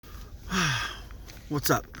What's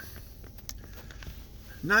up?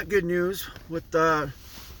 Not good news with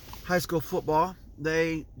high school football.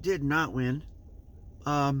 They did not win.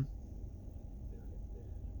 Um,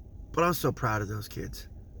 but I'm so proud of those kids,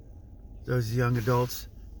 those young adults.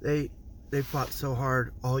 They fought so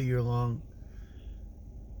hard all year long,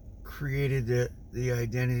 created the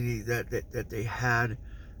identity that they had,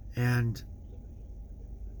 and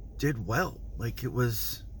did well. Like it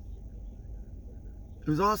was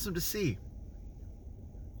awesome to see,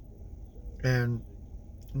 and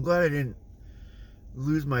I'm glad I didn't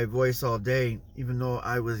lose my voice all day, even though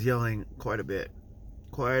I was yelling quite a bit.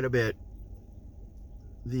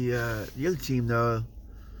 The other team, though,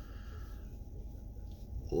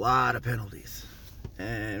 a lot of penalties.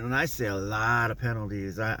 And when I say a lot of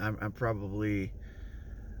penalties, I'm probably,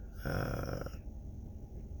 I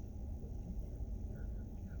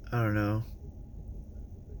don't know.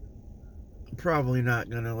 I'm probably not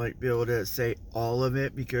gonna be able to say all of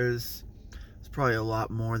it because it's probably a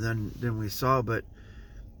lot more than we saw. But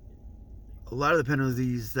a lot of the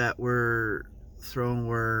penalties that were thrown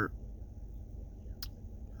were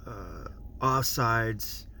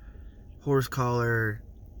offsides, horse collar,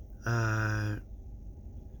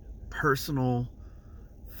 personal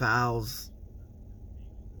fouls.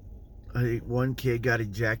 I think one kid got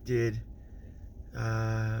ejected.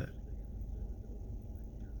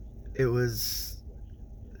 It was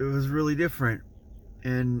really different,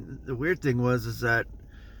 and the weird thing was that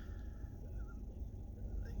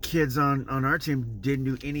kids on our team didn't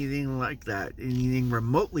do anything like that, anything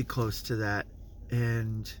remotely close to that,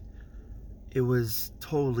 and it was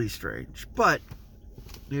totally strange. But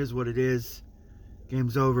here's what it is.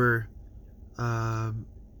 Game's over.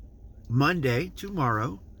 Monday,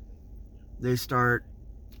 tomorrow, they start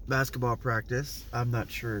basketball practice. I'm not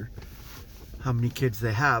sure how many kids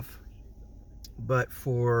they have, but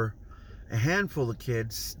for a handful of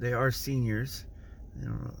kids, they are seniors. I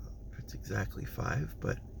don't know if it's exactly 5,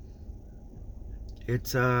 but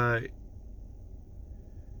it's going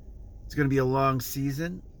to be a long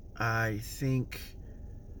season. I think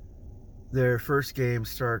their first game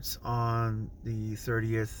starts on the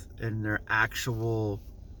 30th, and their actual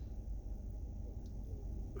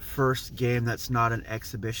first game that's not an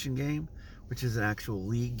exhibition game, which is an actual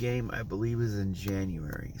league game, I believe is in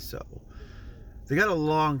January. So they got a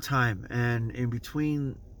long time, and in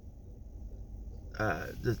between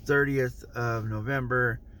the 30th of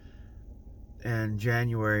November and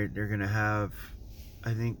January, they're going to have,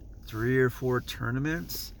 I think, 3 or 4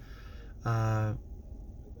 tournaments.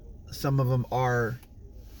 Some of them are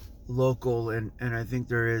local, and I think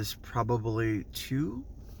there is probably 2,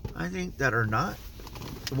 I think, that are not.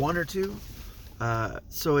 1 or 2.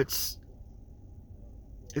 So it's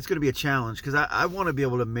going to be a challenge because I want to be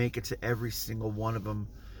able to make it to every single one of them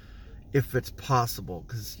if it's possible,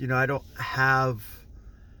 because I don't have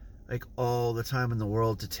all the time in the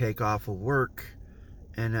world to take off of work,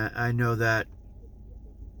 and I know that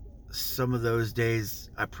some of those days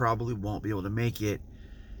I probably won't be able to make it,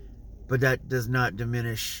 but that does not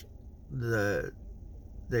diminish the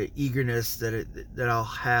eagerness that I'll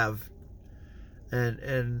have,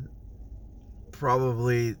 and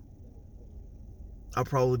probably I'll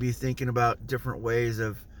probably be thinking about different ways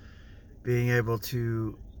of being able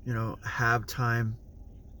to have time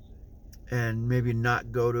and maybe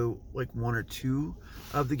not go to 1 or 2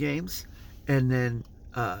 of the games, and then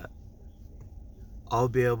I'll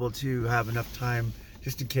be able to have enough time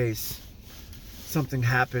just in case something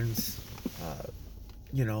happens,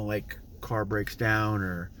 like car breaks down,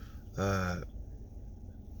 or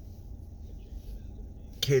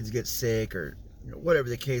kids get sick, or whatever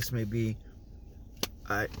the case may be.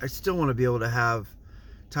 I still want to be able to have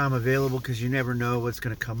time available, because you never know what's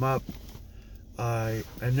going to come up. I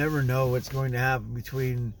never know what's going to happen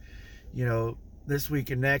between this week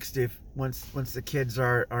and next, if once the kids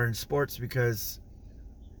are in sports, because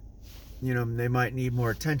they might need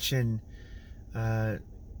more attention. I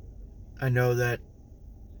know that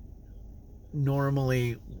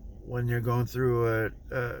normally when you're going through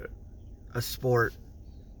a sport,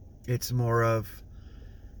 it's more of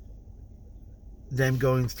them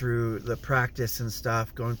going through the practice and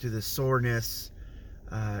stuff, going through the soreness,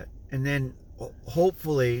 and then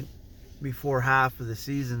hopefully before half of the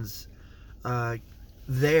seasons,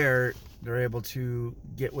 they're able to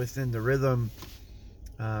get within the rhythm,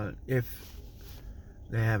 if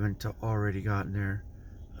they haven't already gotten there.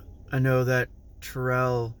 I know that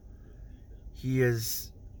Terrell, he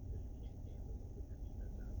is,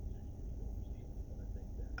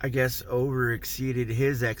 I guess, over exceeded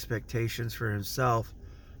his expectations for himself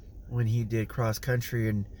when he did cross country,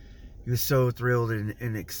 and he was so thrilled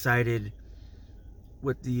and excited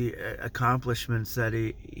with the accomplishments that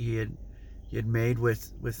he had made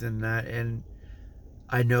within that. And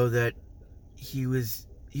I know that he was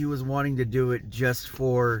wanting to do it just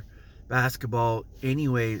for basketball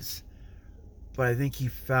anyways, but I think he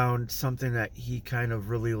found something that he kind of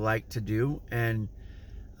really liked to do. And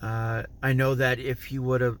I know that if he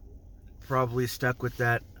would have probably stuck with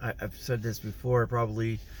that, I've said this before,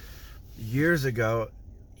 probably years ago,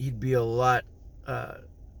 he'd be a lot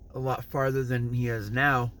farther than he is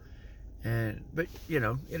now. But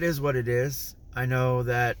it is what it is. I know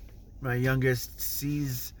that my youngest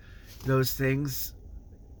sees those things,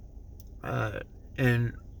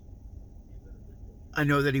 and I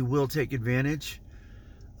know that he will take advantage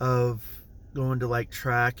of going to like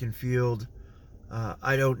track and field.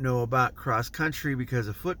 I don't know about cross country because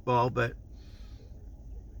of football, but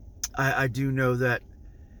I do know that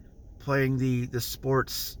playing the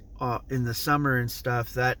sports in the summer and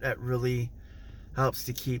stuff, that really helps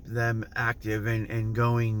to keep them active and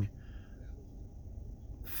going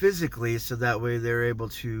physically, so that way they're able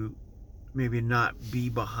to maybe not be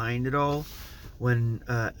behind at all when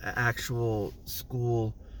actual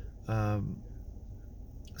school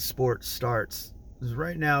sport starts. Because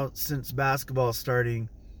right now, since basketball is starting,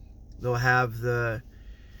 they'll have the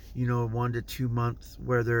 1 to 2 months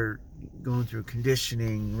where they're going through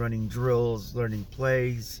conditioning, running drills, learning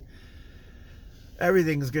plays.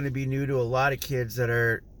 Everything's going to be new to a lot of kids that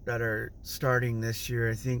are starting this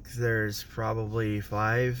year. I think there's probably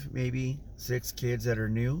 5, maybe 6 kids that are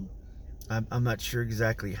new. I'm not sure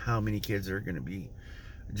exactly how many kids are going to be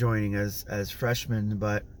joining as freshmen,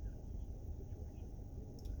 but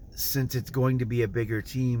since it's going to be a bigger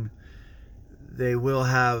team, they will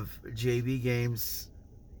have JV games,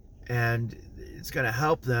 and it's going to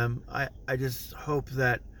help them. I just hope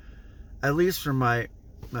that, at least for my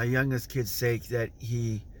youngest kid's sake, that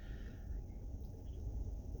he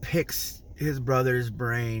picks his brother's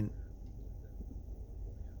brain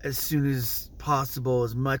as soon as possible,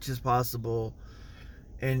 as much as possible,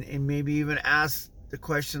 and maybe even ask the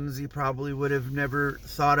questions he probably would have never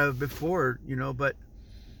thought of before, but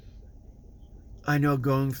I know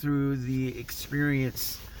going through the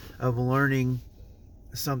experience of learning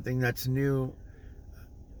something that's new,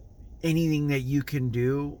 anything that you can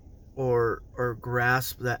do or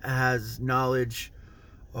grasp that has knowledge,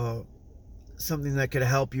 something that could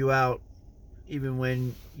help you out even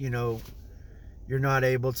when you're not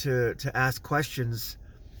able to ask questions.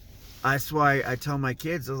 That's why I tell my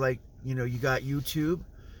kids, I was like, you got YouTube.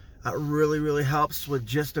 It really helps with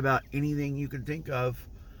just about anything you can think of,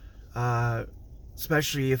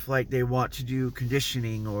 especially if like they want to do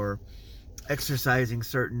conditioning or exercising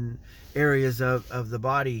certain areas of the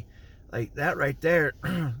body. Like that right there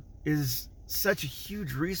is such a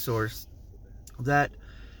huge resource that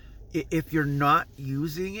if you're not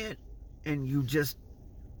using it and you just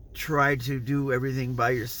try to do everything by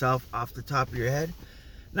yourself off the top of your head,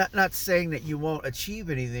 not saying that you won't achieve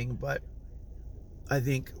anything, but I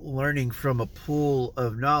think learning from a pool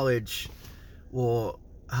of knowledge will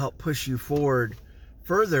help push you forward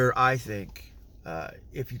further, I think,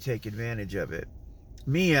 if you take advantage of it.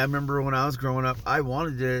 Me, I remember when I was growing up, I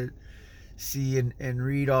wanted to see and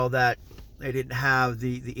read all that. They didn't have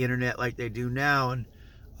the internet like they do now, and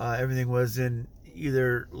everything was in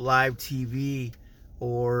either live TV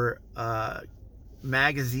or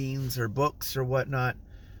magazines or books or whatnot.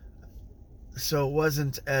 So it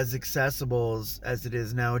wasn't as accessible as it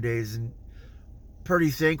is nowadays, and pretty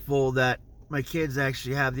thankful that my kids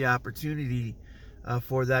actually have the opportunity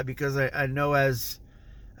for that, because I know as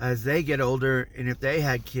they get older, and if they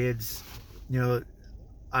had kids,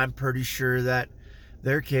 I'm pretty sure that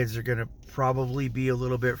their kids are going to probably be a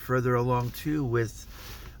little bit further along too with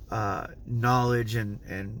knowledge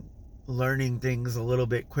and learning things a little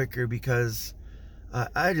bit quicker, because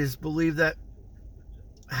I just believe that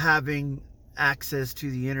having access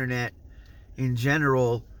to the internet in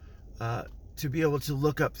general, to be able to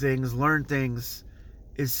look up things, learn things,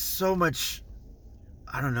 is so much,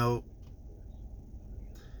 I don't know,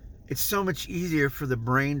 it's so much easier for the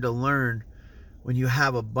brain to learn when you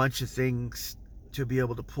have a bunch of things to be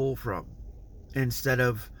able to pull from, instead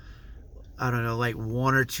of, I don't know, like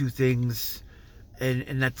 1 or 2 things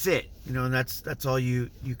and that's it, and that's all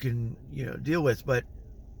you can deal with. But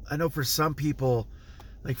I know for some people,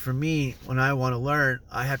 like for me, when I want to learn,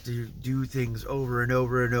 I have to do things over and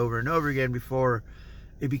over and over and over again before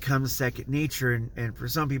it becomes second nature. And for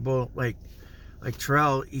some people, like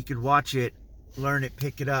Terrell, he could watch it, learn it,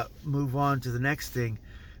 pick it up, move on to the next thing,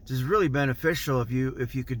 which is really beneficial if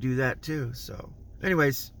you could do that too. So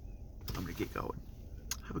anyways, I'm gonna get going.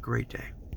 Have a great day.